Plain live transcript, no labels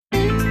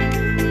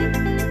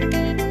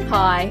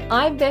Hi,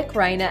 I'm Beck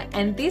Rayner,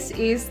 and this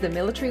is the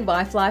Military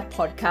Wife Life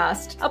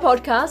podcast, a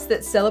podcast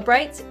that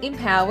celebrates,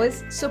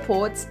 empowers,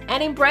 supports,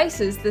 and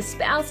embraces the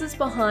spouses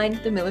behind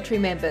the military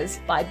members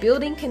by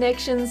building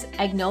connections,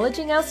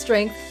 acknowledging our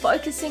strength,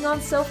 focusing on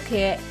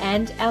self-care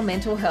and our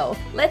mental health.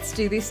 Let's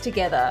do this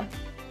together.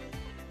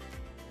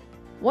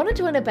 Want to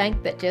join a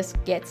bank that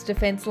just gets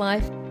Defence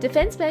Life?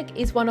 Defence Bank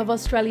is one of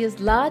Australia's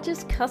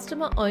largest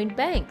customer-owned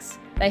banks.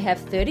 They have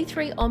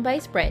 33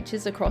 on-base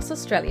branches across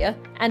Australia,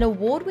 an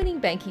award-winning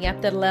banking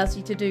app that allows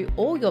you to do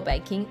all your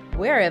banking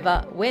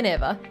wherever,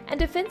 whenever, and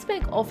Defence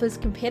Bank offers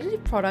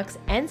competitive products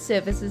and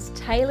services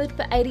tailored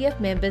for ADF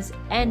members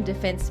and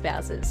Defence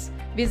spouses.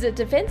 Visit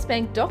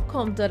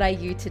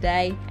defencebank.com.au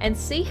today and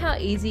see how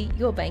easy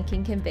your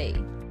banking can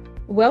be.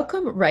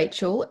 Welcome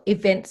Rachel,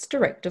 Events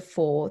Director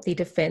for the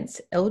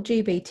Defence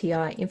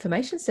LGBTI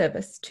Information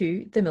Service,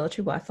 to the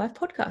Military Wife Life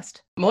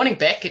podcast. Morning,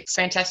 Beck. It's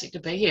fantastic to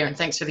be here and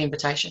thanks for the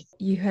invitation.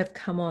 You have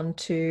come on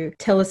to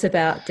tell us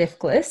about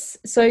DEFGLIS.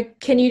 So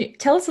can you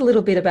tell us a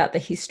little bit about the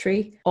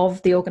history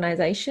of the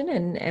organisation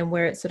and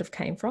where it sort of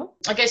came from?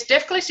 I guess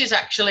DEFGLIS is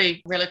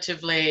actually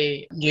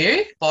relatively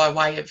new by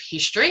way of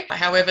history.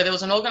 However, there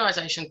was an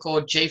organisation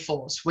called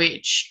G-Force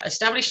which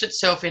established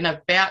itself in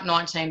about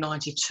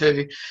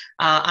 1992,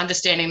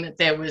 understanding that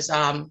there was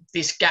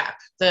this gap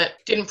that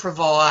didn't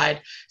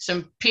provide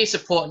some peer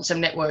support and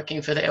some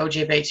networking for the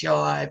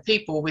LGBTI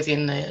people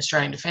within the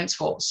Australian Defence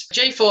Force.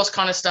 G-Force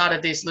kind of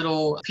started this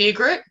little peer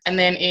group, and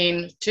then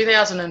in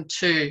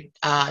 2002,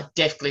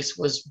 DEFGLIS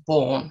was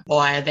born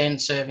by a then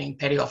serving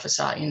petty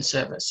officer in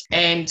service.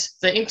 And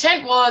the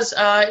intent was,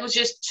 it was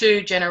just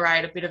to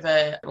generate a bit of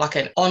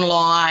an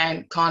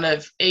online kind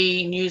of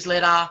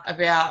e-newsletter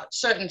about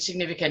certain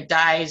significant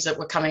days that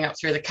were coming up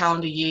through the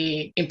calendar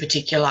year, in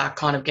particular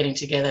kind of getting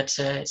together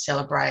to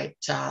celebrate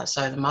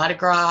the Mardi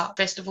Gras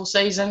festival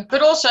season,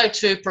 but also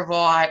to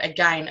provide,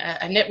 again,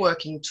 a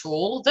networking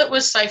tool that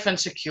was safe and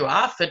secure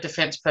for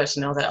defence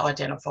personnel that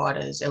identified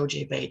as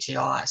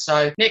LGBTI.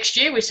 So next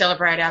year we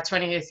celebrate our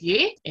 20th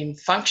year in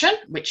function,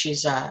 which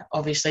is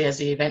obviously, as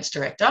the events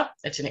director,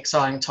 it's an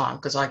exciting time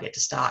because I get to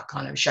start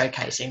kind of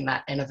showcasing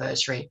that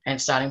anniversary and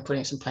starting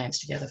putting some plans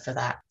together for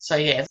that. So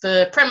yeah,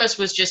 the premise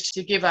was just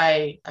to give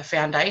a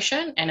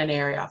foundation and an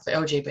area for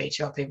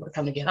LGBTI people to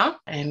come together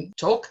and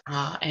talk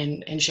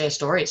and share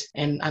stories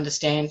and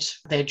understand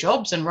their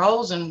jobs and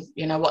roles and,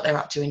 you know, what they're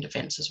up to in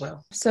defence as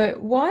well. So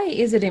why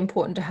is it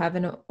important to have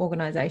an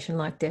organisation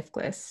like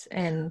DEFGLIS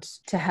and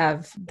to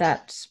have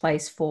that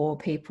space for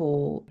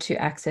people to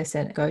access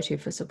and go to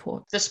for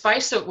support? The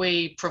space that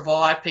we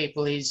provide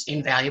people is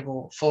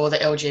invaluable for the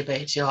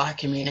LGBTI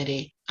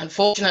community.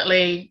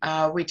 Unfortunately,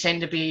 we tend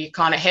to be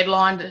kind of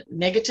headlined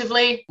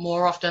negatively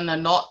more often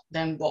than not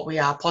than what we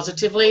are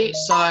positively.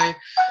 So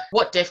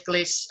what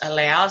DEFGLIS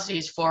allows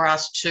is for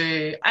us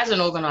to, as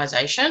an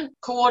organisation,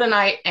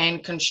 coordinate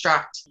and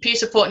construct peer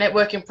support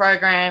networking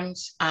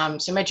programs,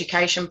 some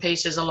education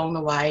pieces along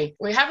the way.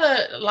 We have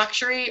a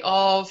luxury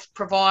of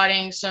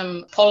providing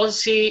some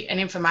policy and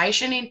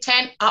information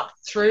intent up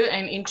through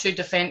and into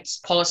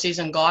defence policies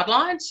and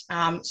guidelines.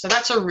 So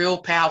that's a real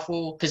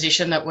powerful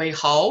position that we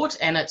hold,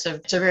 and it's a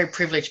very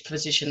privileged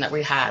position that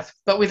we have.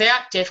 But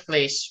without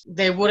DEFGLIS,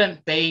 there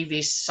wouldn't be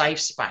this safe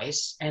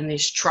space and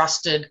this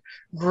trusted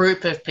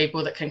group of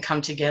people that can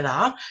come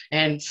together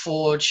and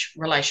forge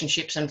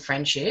relationships and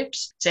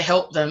friendships to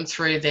help them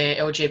through their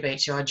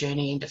LGBTI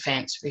journey in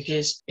defence,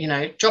 because, you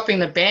know, dropping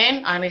the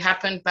ban only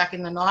happened back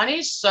in the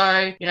 90s.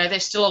 So, you know,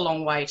 there's still a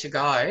long way to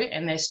go,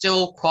 and there's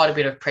still quite a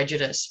bit of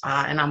prejudice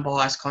and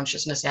unbiased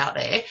consciousness out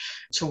there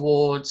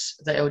towards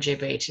the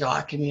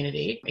LGBTI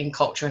community in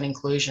culture and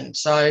inclusion.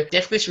 So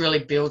DEFGLIS really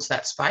builds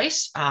that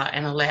space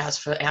and allows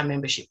for our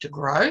membership to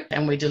grow,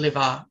 and we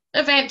deliver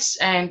events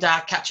and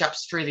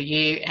catch-ups through the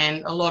year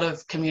and a lot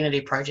of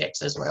community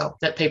projects as well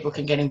that people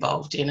can get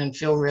involved in and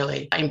feel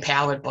really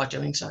empowered by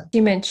doing so.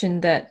 You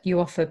mentioned that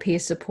you offer peer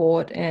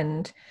support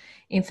and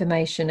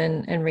information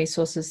and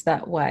resources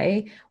that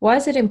way. Why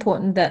is it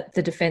important that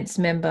the defence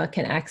member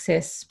can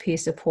access peer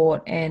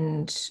support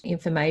and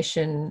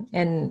information,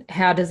 and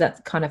how does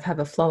that kind of have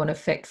a flow and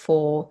effect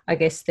for, I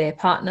guess, their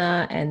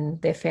partner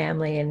and their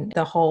family and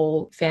the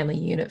whole family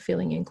unit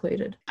feeling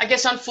included? I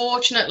guess,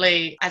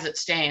 unfortunately, as it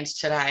stands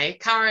today,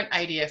 current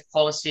ADF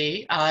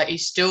policy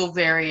is still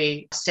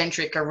very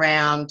centric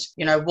around,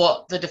 you know,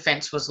 what the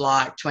defence was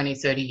like 20,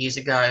 30 years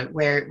ago,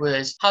 where it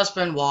was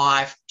husband,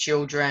 wife,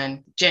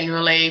 children,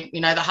 generally,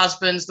 you know, the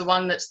husband's the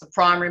one that's the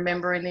primary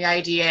member in the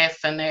ADF,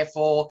 and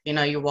therefore, you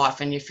know, your wife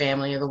and your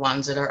family are the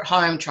ones that are at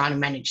home trying to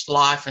manage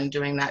life and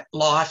doing that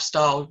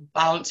lifestyle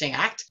balancing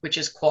act, which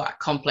is quite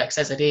complex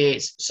as it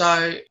is.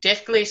 So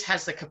DEFGLIS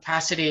has the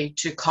capacity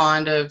to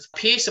kind of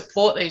peer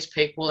support these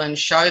people and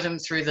show them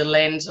through the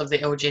lens of the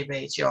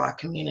LGBTI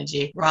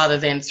community rather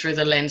than through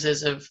the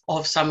lenses of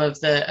some of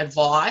the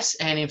advice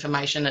and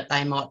information that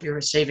they might be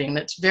receiving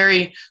that's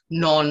very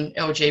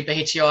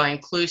non-LGBTI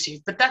inclusive.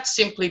 But that's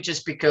simply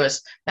just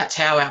because that's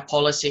that's how our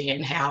policy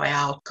and how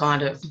our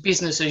kind of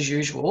business as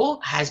usual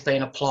has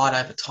been applied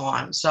over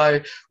time.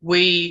 So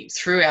we,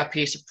 through our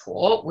peer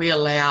support, we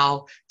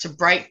allow to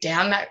break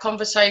down that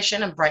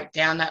conversation and break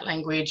down that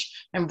language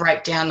and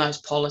break down those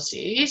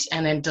policies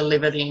and then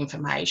deliver the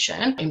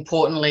information,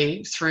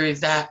 importantly, through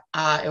that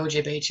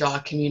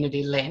LGBTI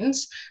community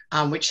lens,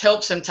 which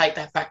helps them take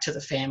that back to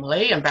the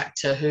family and back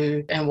to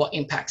who and what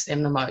impacts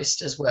them the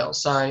most as well.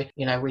 So,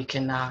 we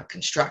can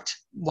construct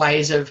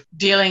ways of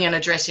dealing and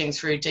addressing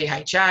through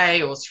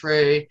DHA or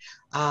through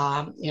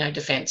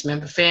defence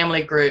member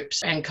family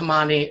groups and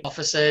commanding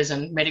officers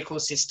and medical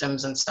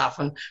systems and stuff.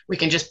 And we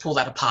can just pull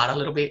that apart a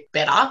little bit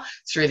better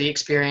through the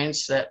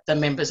experience that the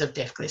members of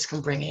DEFCLIS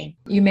can bring in.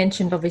 You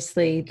mentioned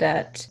obviously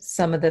that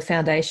some of the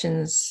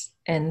foundations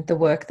and the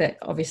work that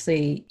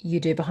obviously you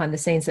do behind the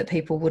scenes that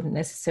people wouldn't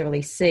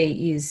necessarily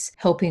see is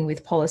helping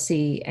with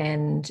policy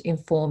and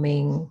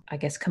informing, I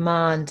guess,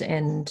 command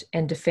and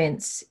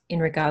defence in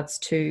regards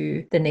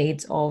to the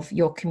needs of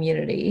your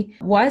community.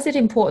 Why is it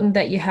important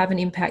that you have an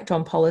impact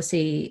on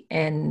policy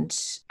and,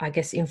 I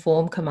guess,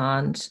 inform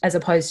command as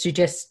opposed to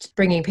just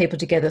bringing people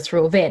together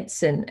through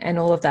events and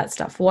all of that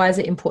stuff? Why is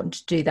it important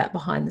to do that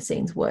behind the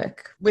scenes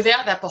work?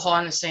 Without that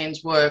behind the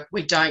scenes work,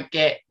 we don't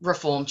get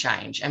reform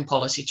change and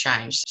policy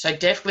change. So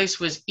DEFCLIS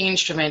was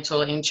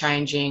instrumental in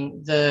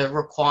changing the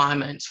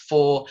requirements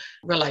for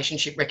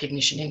relationship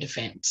recognition in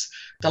defence.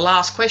 The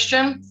last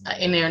question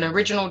in an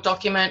original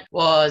document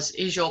was,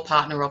 is your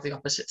partner of the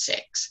opposite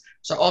sex?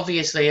 So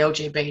obviously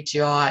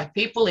LGBTI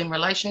people in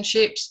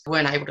relationships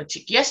weren't able to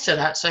tick yes to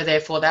that. So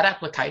therefore that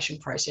application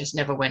process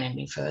never went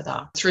any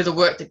further. Through the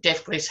work that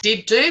DEFCLIS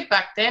did do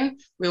back then,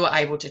 we were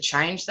able to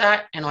change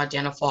that and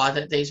identify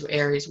that these were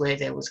areas where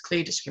there was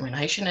clear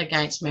discrimination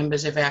against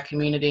members of our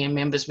community and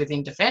members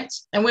within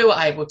defence. And we were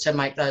able to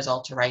make those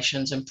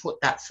alterations and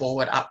put that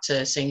forward up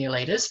to senior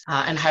leaders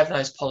and have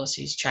those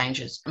policies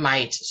changes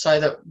made so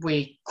that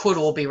we could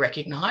all be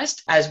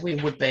recognised as we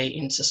would be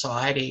in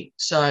society.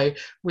 So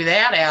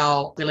without our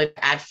ability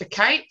to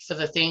advocate for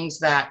the things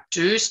that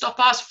do stop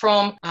us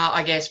from,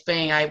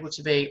 being able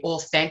to be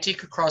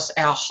authentic across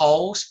our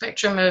whole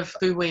spectrum of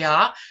who we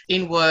are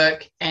in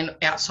work and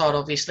outside,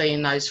 obviously,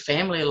 in those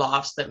family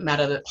lives that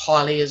matter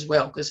highly as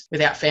well, because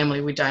without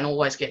family, we don't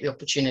always get the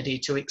opportunity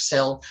to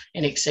excel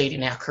and exceed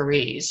in our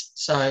careers.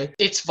 So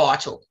it's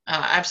vital,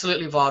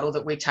 absolutely vital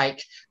that we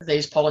take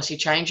these policy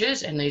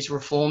changes and these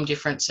reform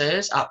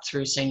differences up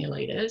through senior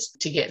leaders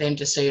to get them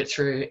to see it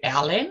through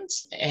our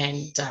lens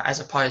and as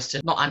opposed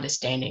to not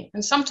understanding.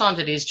 And sometimes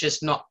it is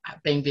just not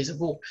being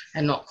visible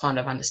and not kind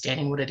of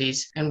understanding what it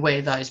is and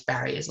where those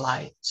barriers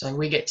lay. So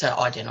we get to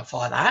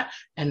identify that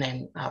and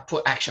then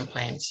put action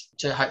plans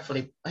to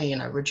hopefully,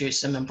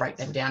 reduce them and break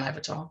them down over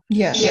time.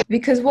 Yeah,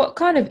 because what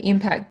kind of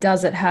impact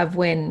does it have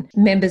when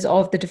members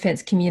of the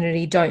defence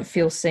community don't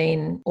feel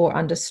seen or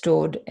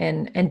understood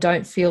and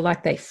don't feel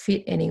like they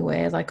fit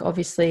anywhere? Like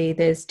obviously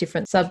there's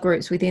different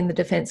subgroups within the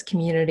defence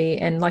community.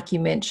 And like you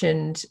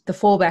mentioned, the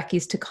fallback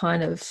is to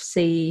kind of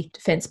see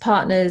defence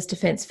partners,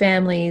 defence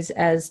families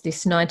as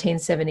this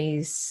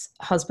 1970s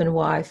husband,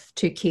 wife,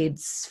 2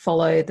 kids,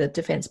 follow the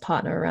defence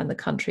partner around the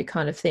country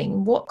kind of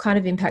thing. What kind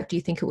of impact do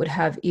you think it would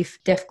have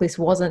if DEFCLIS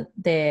wasn't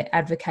there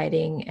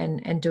advocating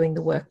and doing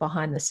the work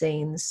behind the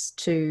scenes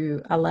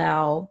to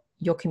allow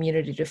your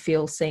community to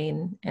feel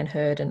seen and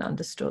heard and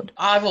understood?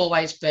 I've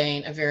always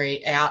been a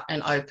very out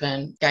and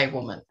open gay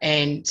woman.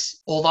 And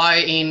although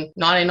in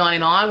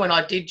 1999, when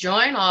I did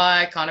join,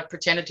 I kind of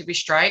pretended to be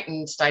straight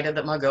and stated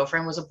that my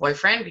girlfriend was a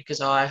boyfriend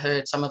because I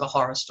heard some of the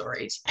horror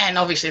stories. And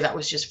obviously that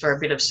was just for a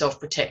bit of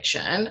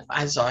self-protection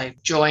as I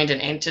joined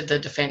and entered the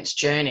defence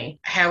journey.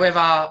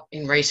 However,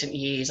 in recent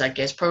years, I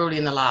guess probably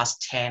in the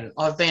last 10,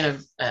 I've been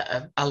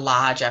a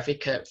large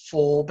advocate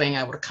for being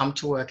able to come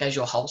to work as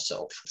your whole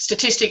self.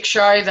 Statistics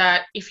show that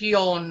if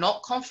you're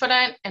not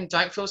confident and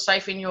don't feel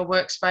safe in your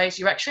workspace,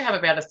 you actually have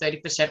about a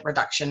 30%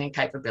 reduction in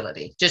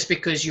capability just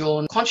because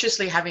you're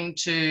consciously having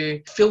to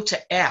filter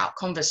out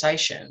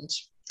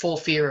conversations for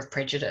fear of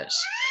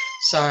prejudice.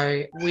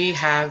 So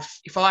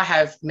if I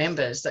have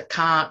members that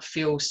can't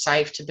feel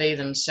safe to be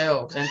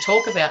themselves and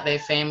talk about their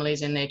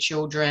families and their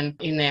children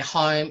in their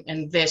home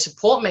and their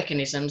support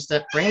mechanisms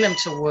that bring them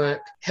to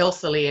work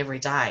healthily every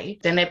day,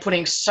 then they're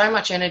putting so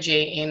much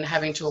energy in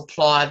having to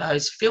apply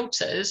those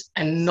filters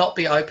and not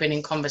be open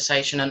in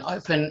conversation and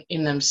open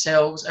in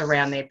themselves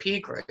around their peer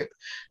group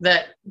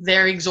that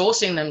they're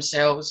exhausting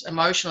themselves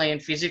emotionally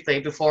and physically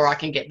before I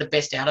can get the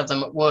best out of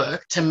them at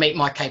work to meet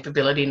my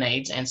capability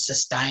needs and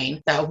sustain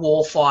that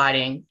warfighting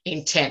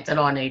intent that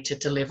I need to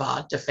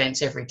deliver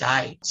defence every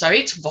day. So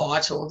it's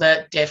vital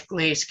that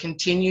DEFCLIS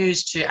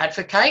continues to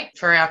advocate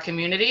for our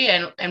community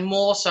and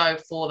more so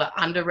for the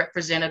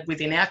underrepresented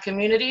within our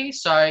community.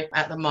 So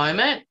at the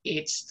moment,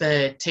 it's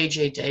the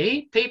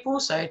TGD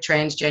people, so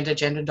transgender,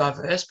 gender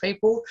diverse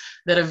people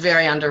that are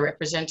very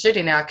underrepresented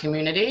in our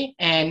community.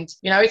 And,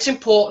 it's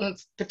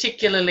important,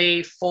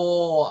 particularly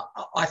for,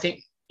 I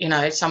think,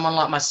 someone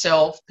like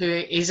myself who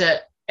is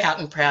a out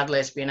and proud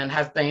lesbian and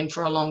have been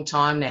for a long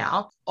time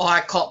now.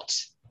 I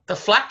copped the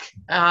flak,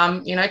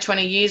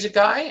 20 years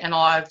ago, and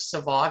I've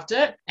survived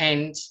it.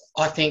 And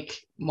I think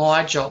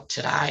my job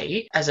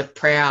today as a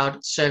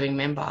proud serving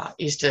member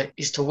is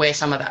to wear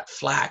some of that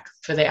flak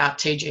for our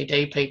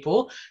TGD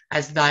people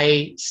as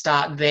they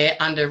start their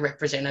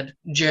underrepresented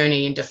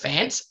journey in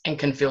defence and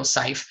can feel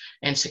safe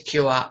and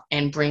secure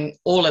and bring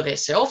all of their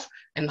self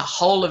and the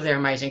whole of their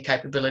amazing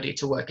capability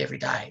to work every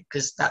day,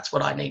 because that's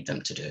what I need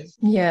them to do.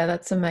 Yeah,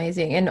 that's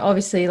amazing. And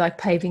obviously like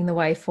paving the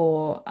way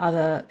for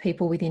other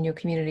people within your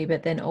community,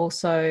 but then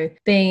also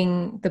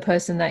being the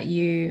person that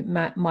you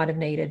might have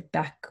needed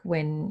back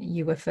when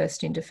you were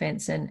first in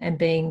defence, and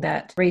being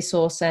that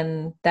resource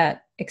and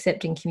that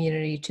accepting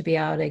community to be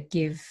able to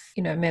give,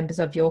 members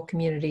of your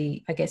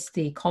community, I guess,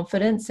 the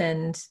confidence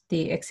and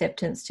the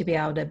acceptance to be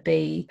able to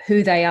be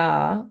who they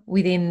are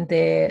within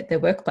their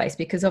workplace.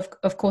 Because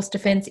of course,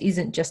 defence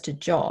isn't just a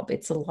job,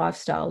 it's a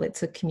lifestyle,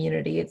 it's a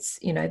community, it's,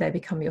 they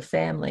become your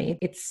family,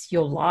 it's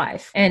your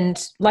life.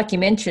 And like you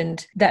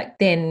mentioned, that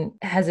then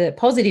has a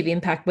positive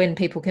impact when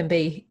people can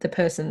be the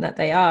person that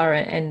they are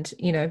and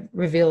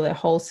reveal their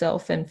whole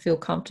self and feel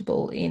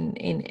comfortable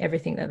in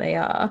everything that they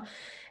are.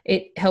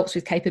 It helps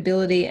with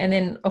capability, and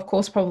then of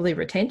course probably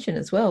retention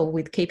as well,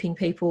 with keeping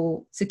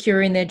people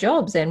secure in their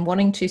jobs and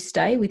wanting to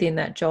stay within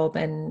that job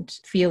and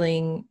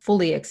feeling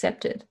fully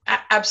accepted.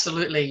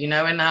 Absolutely,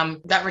 and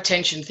that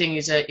retention thing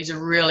is a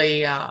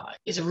really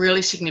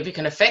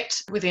significant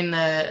effect within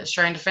the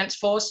Australian Defence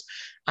Force.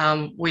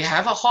 We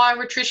have a high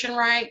attrition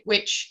rate,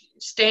 which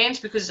stands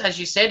because, as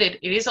you said,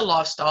 it is a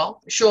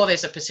lifestyle. Sure,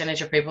 there's a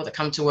percentage of people that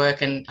come to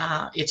work and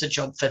it's a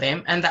job for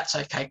them, and that's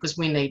okay because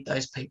we need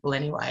those people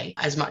anyway,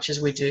 as much as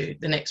we do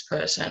the next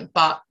person.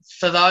 But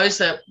for those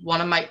that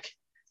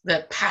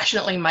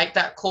passionately make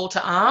that call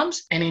to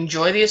arms and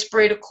enjoy the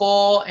esprit de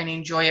corps and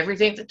enjoy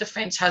everything that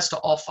Defence has to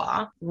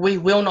offer, we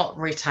will not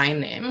retain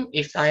them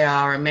if they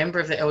are a member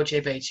of the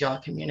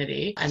LGBTI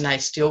community and they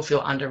still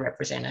feel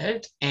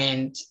underrepresented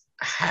and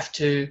have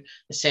to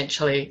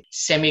essentially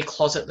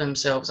semi-closet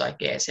themselves, I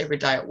guess, every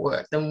day at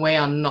work. Then we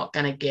are not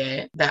going to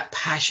get that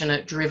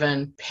passionate,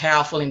 driven,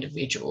 powerful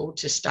individual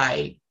to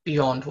stay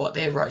beyond what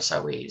their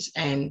ROSO is.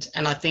 And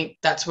I think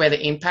that's where the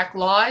impact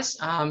lies,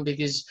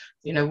 because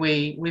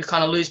we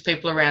kind of lose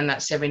people around that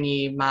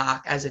 7-year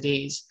mark as it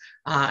is.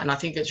 And I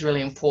think it's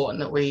really important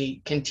that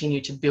we continue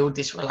to build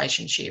this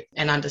relationship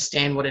and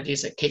understand what it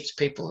is that keeps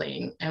people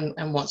in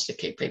and wants to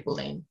keep people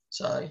in.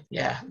 So,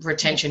 yeah,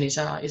 retention is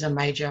a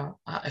major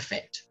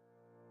effect.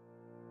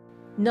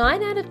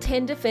 9 out of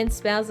 10 defence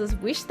spouses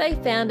wish they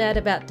found out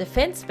about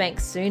Defence Bank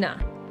sooner.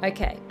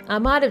 Okay, I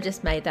might have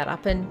just made that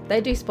up, and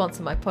they do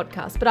sponsor my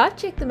podcast, but I've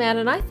checked them out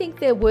and I think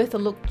they're worth a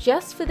look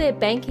just for their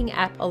banking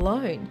app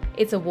alone.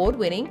 It's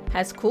award-winning,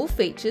 has cool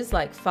features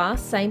like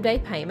fast same-day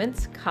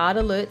payments, card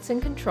alerts and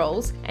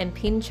controls, and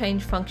PIN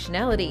change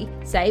functionality,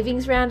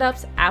 savings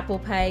roundups, Apple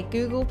Pay,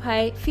 Google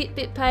Pay,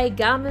 Fitbit Pay,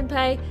 Garmin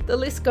Pay, the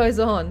list goes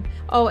on.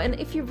 Oh, and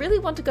if you really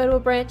want to go to a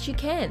branch, you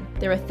can.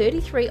 There are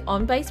 33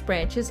 on-base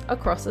branches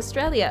across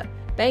Australia.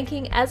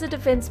 Banking as a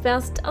defence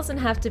spouse doesn't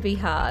have to be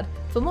hard.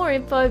 For more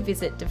info,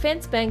 visit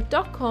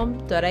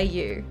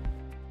defencebank.com.au.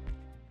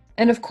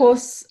 And of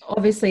course,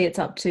 obviously it's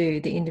up to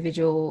the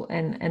individual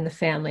and the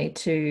family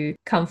to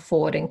come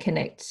forward and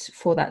connect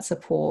for that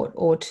support,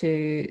 or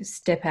to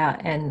step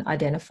out and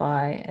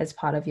identify as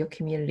part of your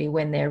community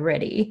when they're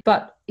ready.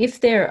 But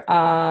if there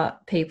are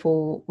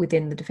people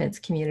within the defence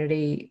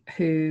community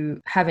who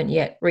haven't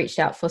yet reached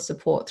out for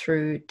support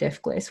through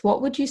DefGLIS,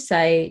 what would you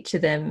say to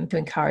them to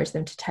encourage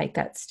them to take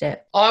that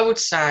step? I would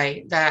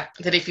say that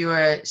if you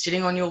are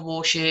sitting on your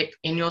warship,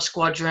 in your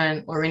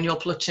squadron or in your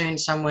platoon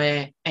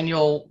somewhere, and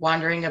you're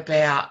wondering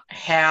about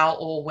how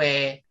or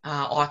where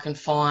I can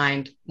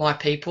find my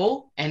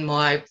people and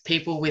my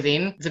people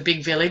within the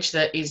big village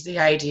that is the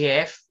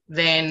ADF,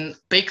 then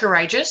be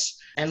courageous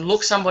and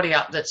look somebody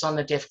up that's on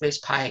the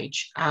DefGLIS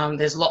page.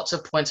 There's lots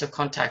of points of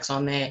contacts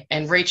on there,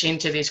 and reach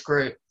into this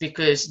group,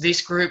 because this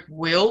group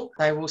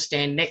they will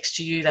stand next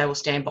to you, they will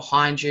stand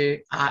behind you,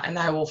 and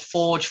they will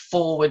forge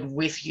forward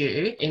with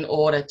you in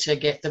order to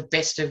get the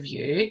best of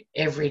you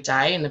every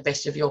day and the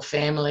best of your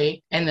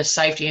family and the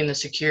safety and the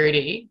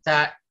security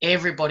that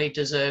everybody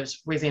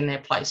deserves within their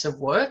place of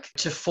work,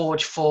 to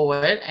forge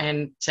forward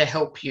and to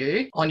help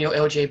you on your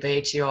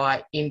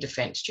LGBTI in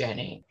defence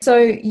journey. So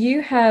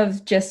you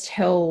have just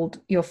held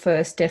your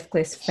first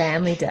DefGLIS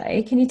Family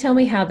Day. Can you tell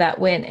me how that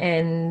went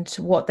and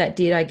what that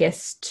did, I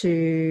guess,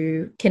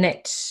 to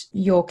connect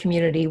your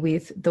community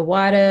with the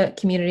wider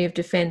community of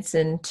defence,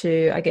 and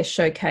to, I guess,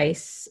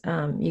 showcase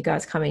you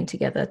guys coming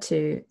together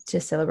to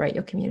celebrate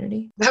your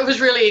community? That was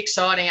really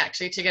exciting,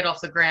 actually, to get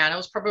off the ground. It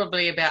was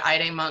probably about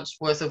 18 months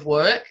worth of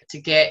work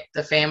to get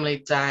the Family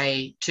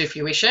Day to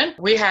fruition.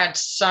 We had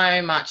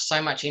so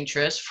much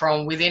interest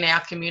from within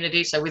our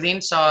community, so within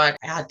inside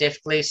our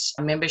DefGLIS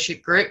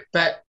membership group,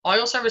 but I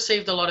also received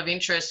received a lot of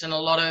interest and a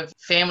lot of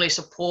family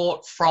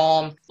support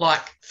from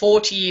like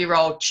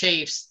 40-year-old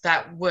chiefs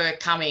that were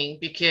coming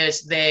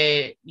because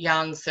their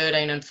young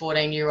 13 and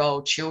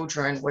 14-year-old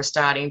children were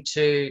starting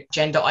to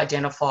gender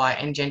identify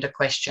and gender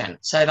question.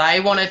 So they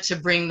wanted to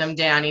bring them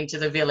down into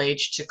the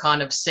village to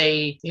kind of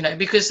see,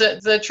 because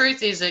the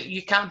truth is that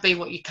you can't be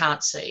what you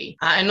can't see.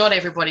 And not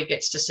everybody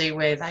gets to see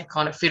where they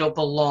kind of fit or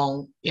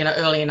belong,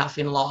 early enough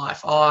in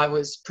life. I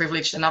was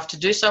privileged enough to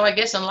do so, I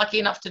guess, and lucky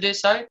enough to do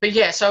so. But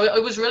yeah, so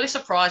it was really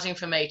surprising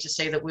for me to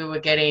see that we were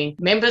getting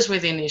members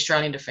within the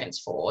Australian Defence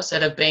Force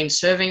that have been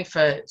serving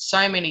for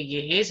so many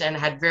years and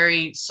had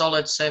very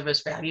solid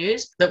service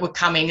values that were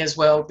coming as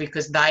well,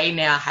 because they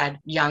now had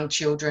young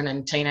children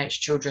and teenage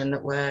children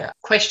that were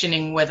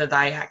questioning whether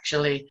they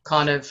actually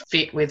kind of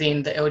fit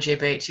within the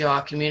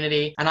LGBTI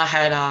community. And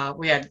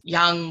we had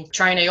young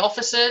trainee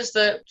officers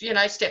that,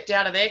 stepped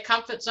out of their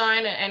comfort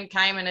zone and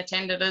came and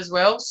attended as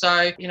well.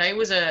 So, it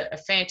was a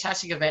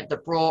fantastic event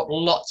that brought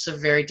lots of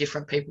very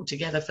different people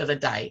together for the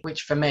day,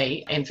 which for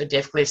me and for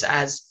DEFCLIS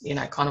as,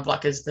 kind of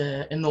like as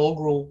the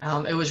inaugural,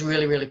 it was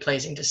really, really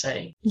pleasing to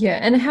see. Yeah.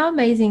 And how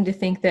amazing to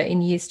think that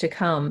in years to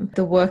come,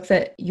 the work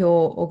that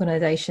your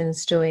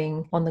organisation's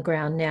doing on the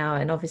ground now,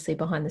 and obviously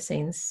behind the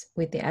scenes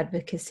with the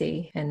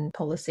advocacy and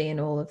policy and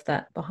all of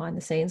that behind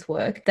the scenes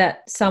work,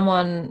 that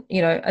someone,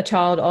 a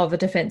child of a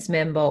defence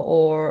member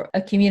or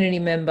a community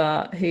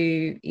member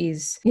who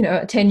is,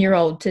 a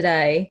 10-year-old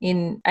today,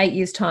 in 8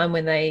 years' time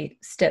when they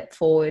step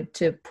forward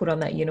to put on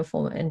that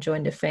uniform and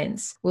join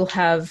Defence, will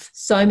have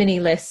so many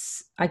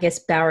less, I guess,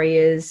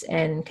 barriers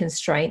and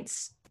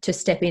constraints to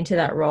step into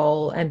that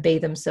role and be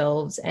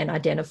themselves and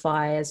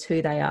identify as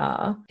who they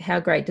are. How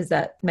great does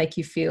that make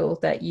you feel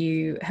that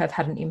you have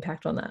had an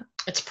impact on that?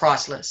 It's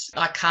priceless.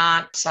 I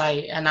can't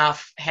say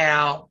enough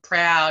how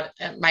proud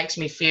it makes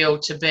me feel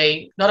to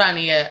be not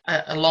only a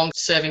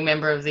long-serving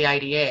member of the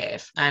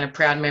ADF and a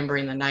proud member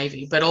in the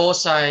Navy, but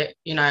also,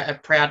 a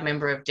proud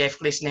member of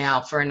DEFCLIS now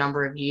for a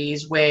number of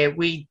years, where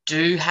we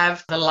do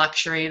have the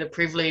luxury, the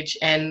privilege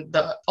and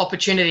the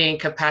opportunity and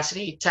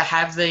capacity to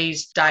have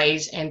these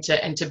days and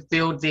to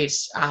build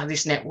this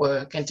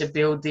network and to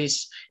build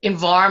this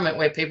environment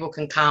where people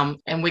can come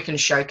and we can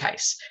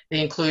showcase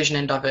the inclusion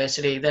and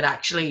diversity that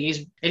actually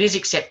is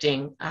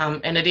accepting,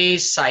 and it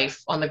is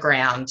safe on the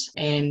ground.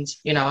 And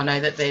I know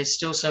that there's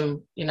still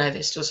some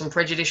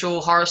prejudicial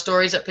horror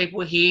stories that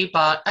people hear,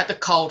 but at the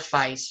cold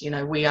face,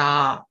 we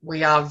are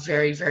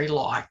very, very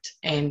liked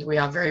and we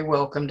are very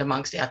welcomed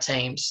amongst our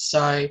teams.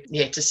 So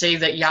yeah, to see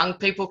that young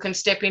people can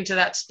step into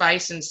that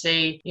space and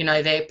see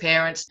their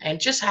parents, and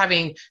just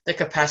having the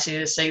capacity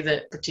to see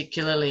that,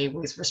 particularly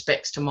with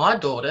respects to my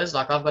daughters,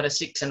 like I've got a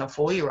 6 and a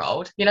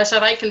 4-year-old, so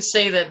they can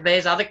see that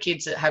there's other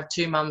kids that have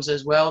 2 mums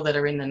as well that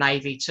are in the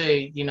Navy too,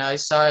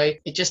 so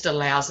it just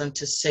allows them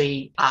to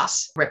see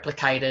us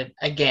replicated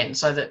again,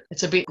 so that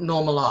it's a bit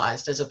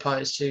normalised as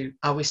opposed to,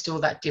 are we still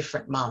that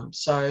different mum?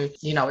 So,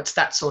 it's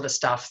that sort of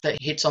stuff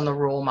that hits on the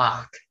raw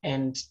mark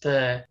and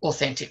the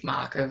authentic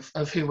mark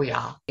of who we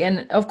are.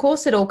 And of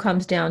course, it all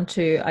comes down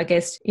to, I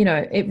guess,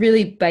 it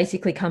really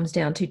basically comes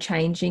down to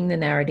changing the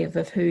narrative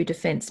of who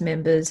Defence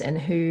members and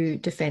who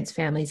Defence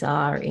families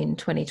are in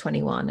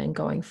 2021 and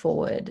going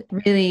forward.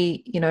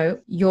 Really,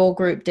 your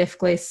group,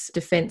 DEFCLIS,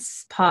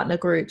 Defence partner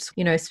groups,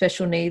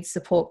 special needs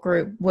support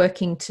group,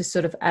 working to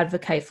sort of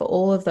advocate for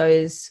all of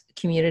those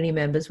community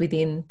members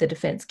within the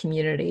Defence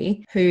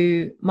community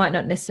who might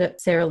not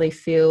necessarily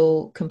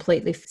feel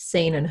completely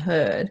seen and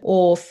heard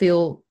or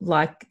feel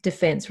like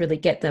Defence really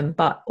get them,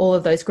 but all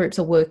of those groups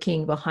are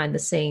working behind the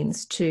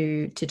scenes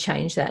to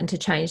change that and to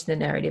change the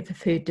narrative of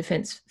who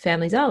Defence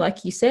families are.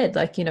 Like you said,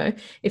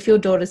 if your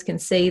daughters can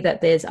see that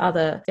there's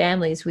other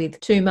families with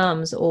 2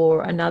 mums,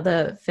 or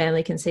another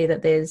family can see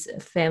that there's a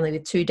family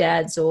with 2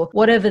 dads, or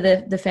whatever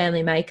the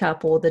family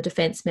makeup or the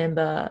Defence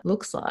member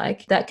looks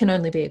like, that can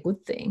only be a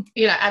good thing.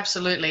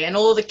 Absolutely. And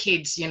all the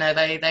kids,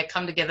 they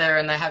come together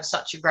and they have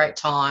such a great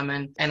time.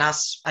 And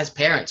us as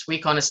parents, we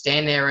kind of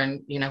stand there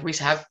and, we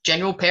have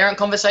general parent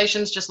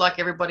conversations just like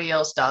everybody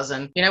else does.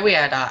 And, we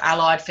had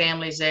allied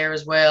families there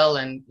as well.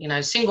 And,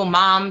 single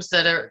mums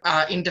that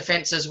are in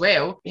Defence as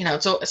well.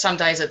 Some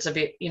days it's a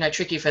bit,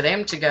 tricky for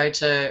them to go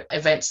to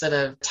events that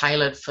are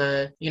tailored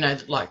for,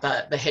 like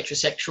the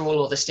heterosexual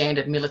or the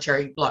standard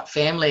military like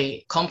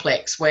family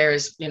complex.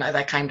 Whereas,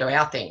 they came to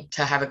our thing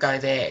to have a go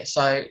there.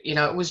 So,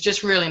 it was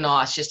just really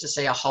nice just to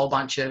see a whole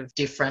bunch of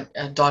different,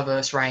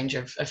 diverse range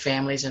of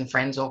families and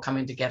friends all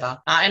coming together.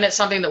 And it's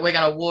something that we're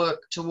going to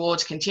work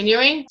towards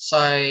continuing. So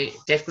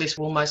DEFCLIS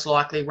will most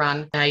likely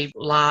run a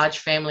large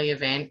family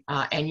event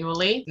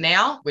annually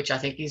now, which I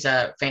think is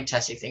a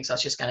fantastic thing. So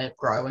it's just going to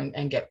grow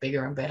and get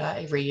bigger and better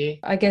every year.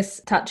 I guess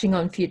touching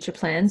on future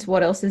plans,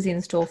 what else is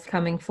in store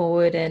coming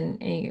forward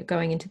and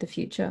going into the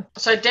future?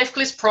 So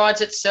DEFCLIS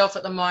prides itself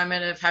at the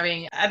moment of having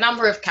having a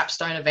number of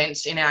capstone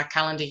events in our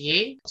calendar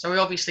year. So we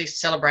obviously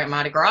celebrate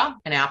Mardi Gras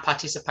and our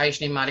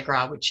participation in Mardi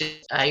Gras, which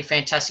is a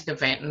fantastic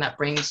event, and that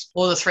brings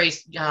all the three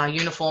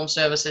uniform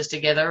services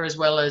together, as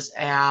well as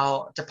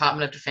our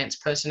Department of Defence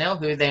personnel,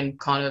 who then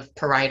kind of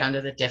parade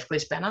under the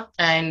DEFGLIS banner.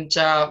 And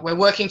we're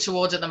working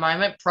towards at the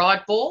moment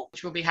Pride Ball,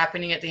 which will be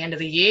happening at the end of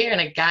the year.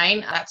 And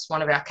again, that's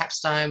one of our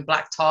capstone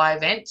black tie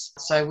events.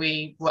 So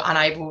we were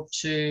unable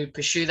to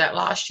pursue that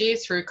last year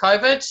through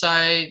COVID.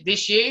 So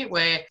this year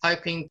we're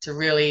hoping to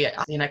really,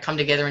 come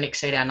together and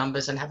exceed our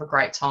numbers and have a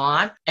great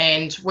time.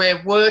 And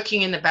we're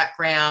working in the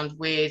background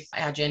with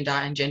our gender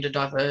and gender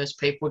diverse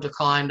people to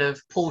kind of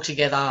pull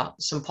together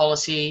some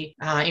policy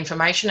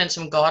information and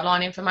some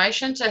guideline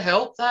information to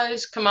help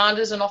those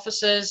commanders and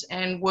officers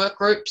and work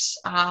groups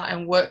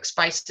and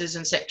workspaces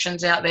and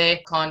sections out there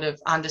kind of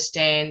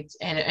understand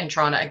and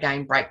trying to,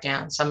 again, break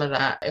down some of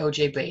the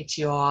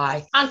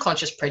LGBTI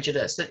unconscious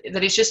prejudice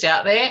that is just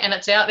out there. And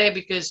it's out there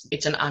because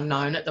it's an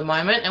unknown at the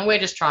moment. And we're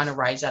just trying to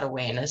raise that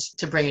awareness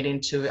to bring it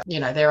into,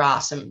 there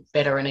are some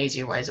better and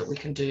easier ways that we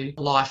can do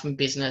life and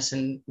business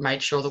and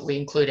make sure that we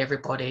include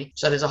everybody.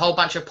 So there's a whole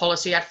bunch of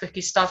policy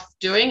advocacy stuff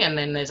doing, and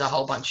then there's a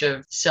whole bunch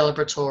of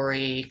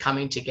celebratory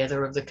coming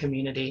together of the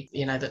community,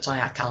 that's on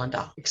our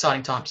calendar.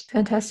 Exciting times.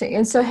 Fantastic.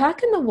 And so how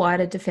can the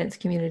wider defence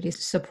community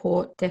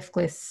support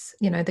DEFGLIS,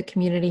 the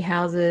community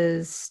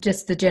houses,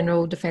 just the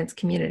general defence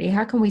community?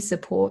 How can we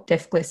support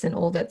DEFGLIS and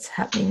all that's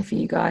happening for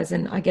you guys?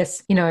 And I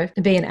guess,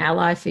 be an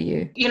ally for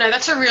you.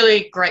 That's a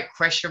really great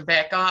question,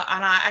 Becca.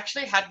 And I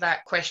actually had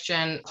that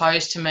question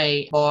posed to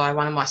me by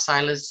one of my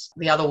sailors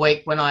the other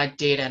week when I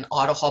did an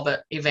Idle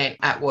Hobbit event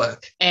at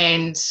work.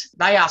 And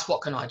they asked,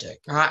 what can I do?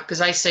 Right? Because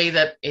they see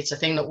that it's a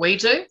thing that we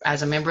do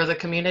as a member of the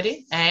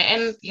community.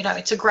 And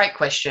it's a great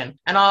question.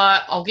 And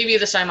I'll give you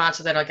the same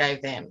answer that I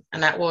gave them.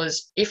 And that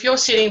was, if you're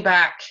sitting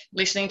back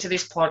listening to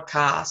this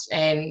podcast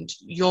and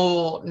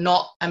you're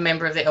not a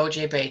member of the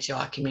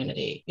LGBTI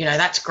community,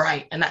 that's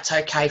great. And that's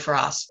okay for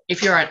us.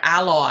 If you're an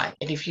ally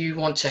and if you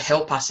want to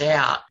help us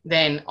out,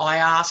 then I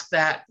ask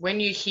that when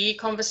you hear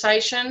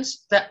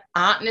conversations that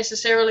aren't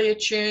necessarily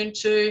attuned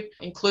to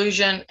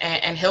inclusion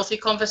and healthy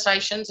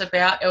conversations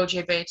about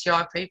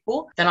LGBTI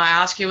people, then I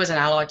ask you as an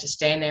ally to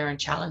stand there and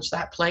challenge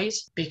that,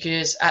 please.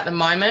 Because at the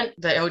moment,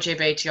 the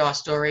LGBTI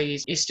story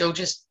is still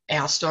just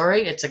our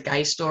story. It's a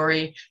gay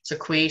story. It's a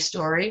queer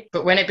story.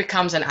 But when it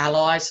becomes an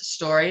ally's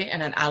story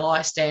and an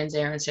ally stands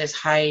there and says,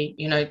 hey,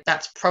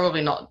 that's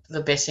probably not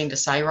the best thing to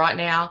say right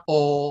now,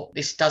 or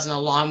this doesn't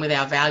align with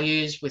our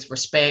values, with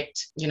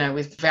respect,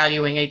 with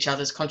valuing each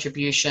other's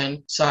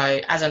contribution. So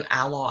as an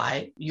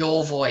ally,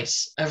 your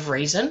voice of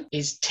reason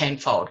is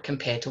tenfold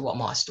compared to what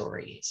my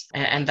story is.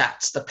 And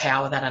that's the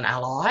power that an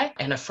ally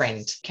and a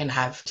friend can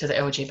have to the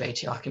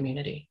LGBTI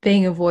community.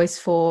 Being a voice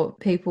for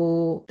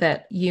people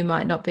that you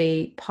might not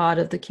be part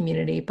of the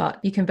community, but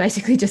you can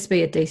basically just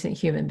be a decent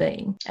human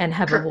being and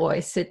have a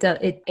voice. It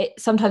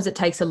sometimes it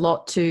takes a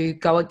lot to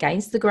go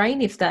against the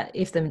grain if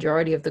the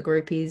majority of the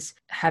group is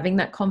having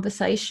that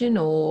conversation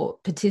or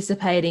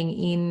participating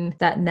in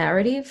that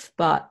narrative,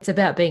 but it's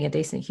about being a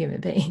decent human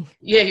being.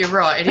 Yeah, you're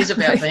right. It is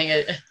about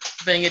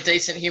being a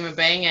decent human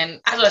being. And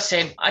as I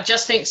said, I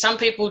just think some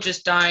people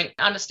just don't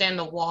understand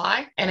the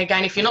why. And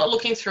again, if you're not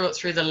looking through it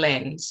through the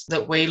lens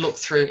that we look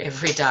through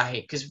every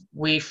day, because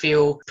we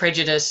feel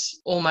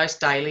prejudice almost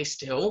daily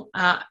still,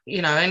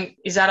 and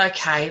is that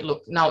okay?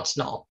 Look, no, it's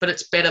not, but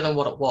it's better than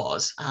what it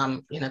was.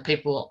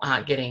 People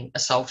aren't getting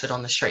assaulted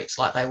on the streets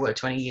like they were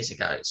 20 years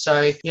ago.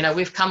 So,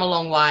 we've come a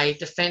long way.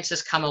 Defence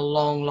has come a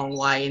long, long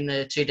way in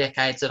the 2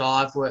 decades that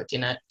I've worked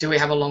in it. Do we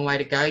have a long way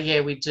to go?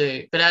 Yeah, we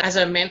do. But as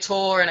a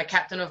mentor and a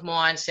captain of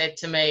mine said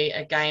to me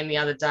again the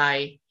other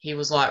day, he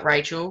was like,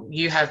 Rachel,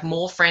 you have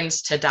more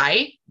friends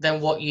today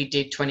than what you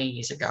did 20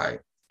 years ago.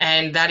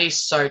 And that is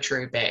so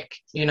true, Beck.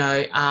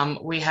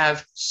 We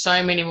have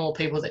so many more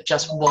people that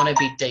just want to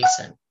be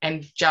decent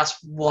and just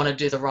want to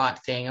do the right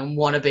thing and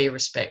want to be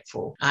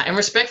respectful and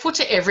respectful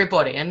to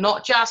everybody and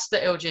not just the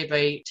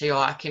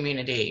LGBTI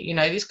community.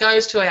 This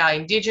goes to our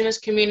Indigenous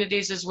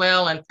communities as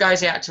well and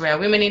goes out to our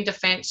women in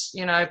defence,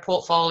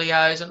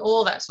 portfolios and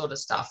all that sort of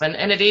stuff.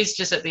 And it is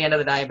just at the end of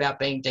the day about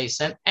being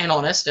decent and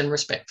honest and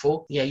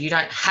respectful. Yeah, you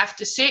don't have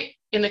to sit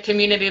in the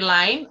community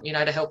lane,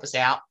 to help us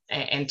out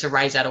and to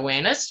raise that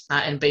awareness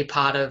and be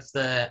part of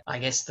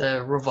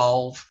the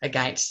revolve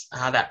against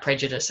that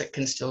prejudice that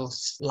can still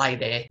lay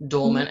there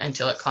dormant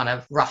until it kind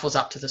of ruffles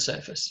up to the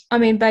surface. I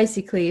mean,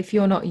 basically, if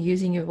you're not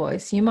using your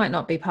voice, you might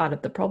not be part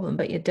of the problem,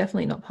 but you're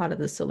definitely not part of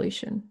the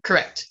solution.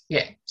 Correct.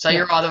 Yeah. So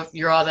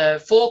you're either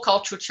for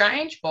cultural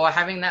change by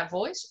having that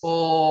voice,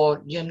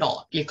 or you're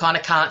not. You kind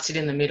of can't sit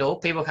in the middle.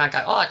 People can't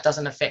go, oh, it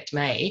doesn't affect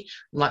me.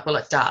 I'm like, well,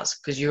 it does,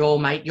 because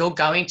you're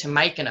going to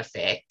make an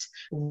effect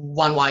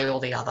one way or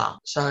the other.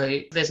 So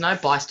there's no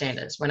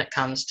bystanders when it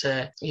comes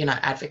to,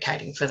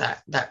 advocating for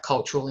that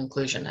cultural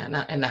inclusion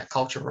and that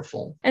cultural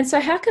reform. And so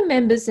how can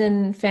members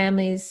and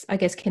families, I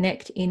guess,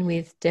 connect in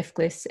with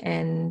DeafGlis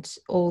and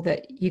all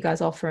that you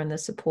guys offer and the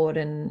support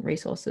and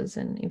resources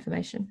and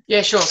information?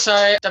 Yeah, sure.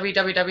 So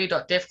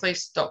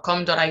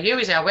www.deafglis.com.au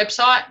is our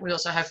website. We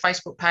also have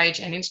Facebook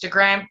page and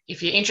Instagram.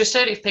 If you're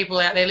interested, if people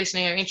out there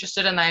listening are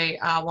interested and they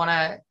want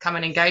to come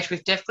and engage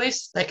with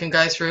DeafGlis, they can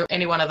go through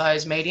any one of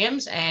those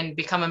mediums and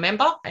become a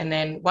member. And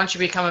then once you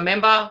become a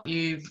member,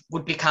 you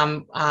would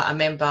become a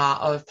member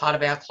of part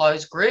of our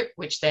closed group,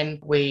 which then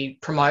we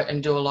promote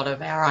and do a lot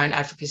of our own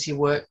advocacy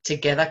work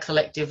together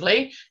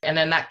collectively. And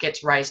then that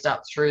gets raised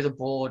up through the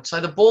board. So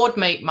the board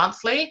meet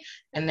monthly.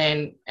 And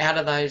then out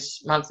of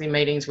those monthly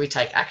meetings, we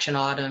take action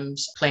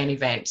items, plan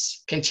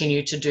events,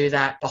 continue to do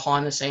that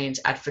behind the scenes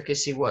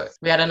advocacy work.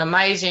 We had an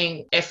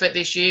amazing effort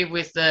this year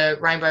with the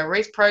Rainbow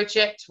Wreath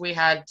Project. We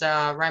had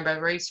rainbow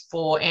wreaths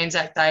for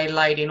Anzac Day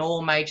laid in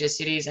all major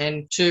cities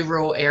and 2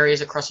 rural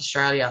areas across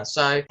Australia.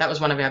 So that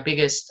was one of our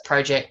biggest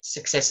project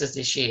successes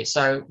this year.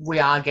 So we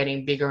are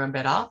getting bigger and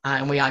better,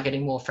 and we are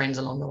getting more friends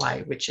along the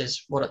way, which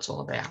is what it's all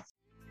about.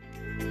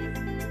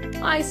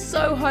 I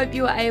so hope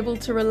you are able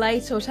to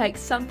relate or take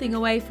something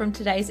away from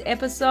today's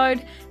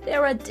episode.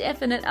 There are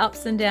definite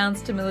ups and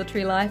downs to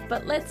military life,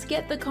 but let's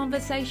get the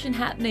conversation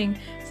happening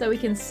so we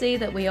can see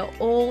that we are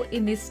all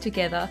in this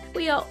together.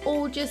 We are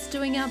all just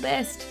doing our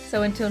best.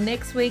 So until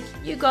next week,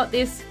 you got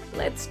this.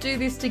 Let's do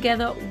this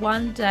together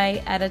one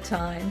day at a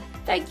time.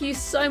 Thank you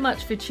so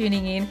much for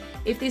tuning in.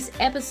 If this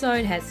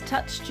episode has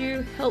touched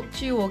you,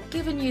 helped you, or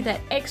given you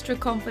that extra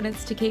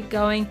confidence to keep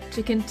going,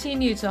 to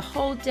continue to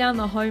hold down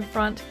the home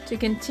front, to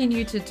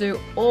continue to do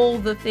all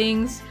the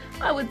things,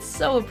 I would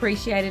so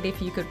appreciate it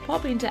if you could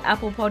pop into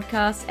Apple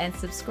Podcasts and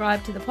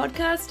subscribe to the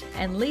podcast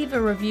and leave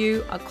a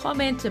review, a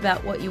comment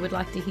about what you would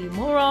like to hear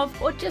more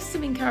of, or just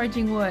some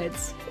encouraging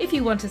words. If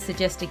you want to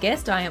suggest a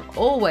guest, I am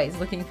always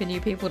looking for new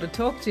people to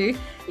talk to.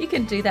 You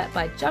can do that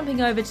by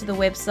jumping over to the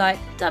website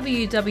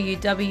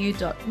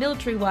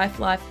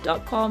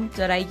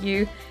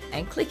www.militarywifelife.com.au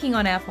and clicking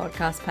on our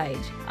podcast page.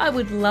 I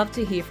would love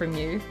to hear from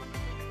you.